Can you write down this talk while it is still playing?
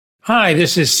Hi,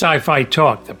 this is Sci-Fi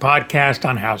Talk, the podcast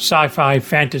on how sci-fi,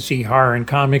 fantasy, horror, and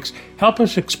comics help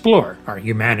us explore our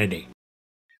humanity.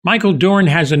 Michael Dorn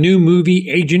has a new movie,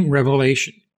 Agent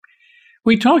Revelation.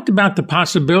 We talked about the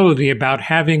possibility about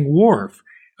having Worf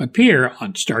appear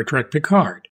on Star Trek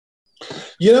Picard.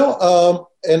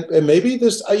 And maybe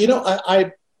this,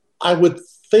 I would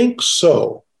think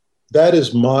so. That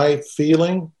is my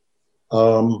feeling.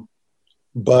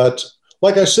 But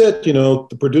like I said,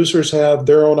 the producers have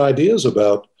their own ideas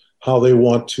about how they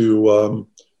want to,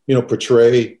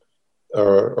 portray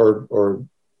or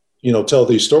tell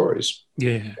these stories.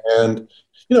 Yeah. And,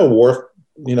 Worf,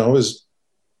 is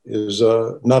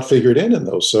not figured in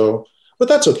those. So, but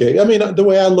that's okay. I mean, the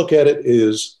way I look at it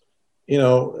is,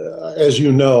 as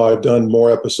you know, I've done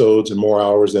more episodes and more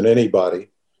hours than anybody.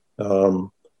 I've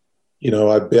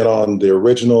been on the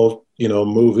original,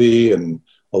 movie and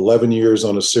 11 years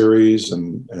on a series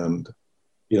and 4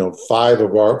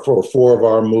 of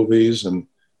our movies. And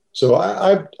so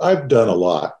I've done a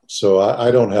lot. So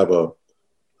I don't have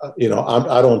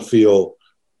I don't feel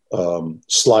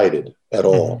slighted at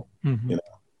all. Mm-hmm.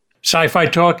 Sci-Fi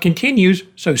Talk continues,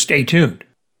 so stay tuned.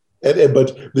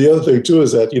 But the other thing too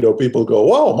is that, people go,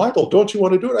 "Wow, Michael, don't you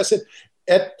want to do it?" I said,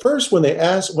 at first when they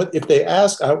ask, if they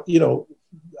ask, in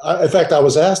fact, I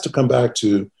was asked to come back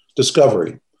to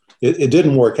Discovery. It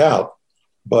didn't work out,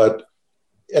 but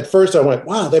at first I went,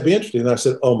 "Wow, that'd be interesting." And I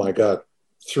said, "Oh my God,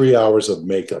 3 hours of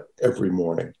makeup every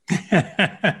morning."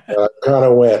 I kind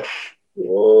of went,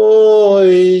 "Oh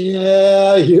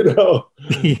yeah,"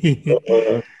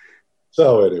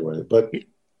 So anyway, but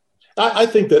I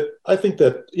think that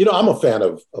I'm a fan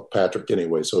of Patrick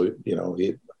anyway. So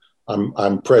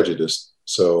I'm prejudiced.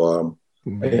 So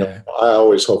I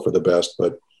always hope for the best,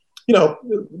 but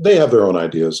they have their own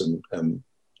ideas, and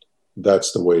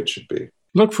that's the way it should be.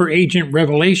 Look for Agent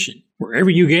Revelation wherever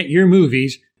you get your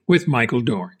movies with Michael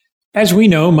Dorn. As we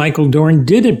know, Michael Dorn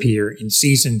did appear in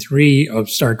Season 3 of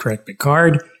Star Trek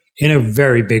Picard in a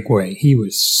very big way. He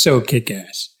was so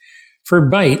kick-ass. For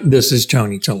Byte, this is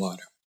Tony Tellado.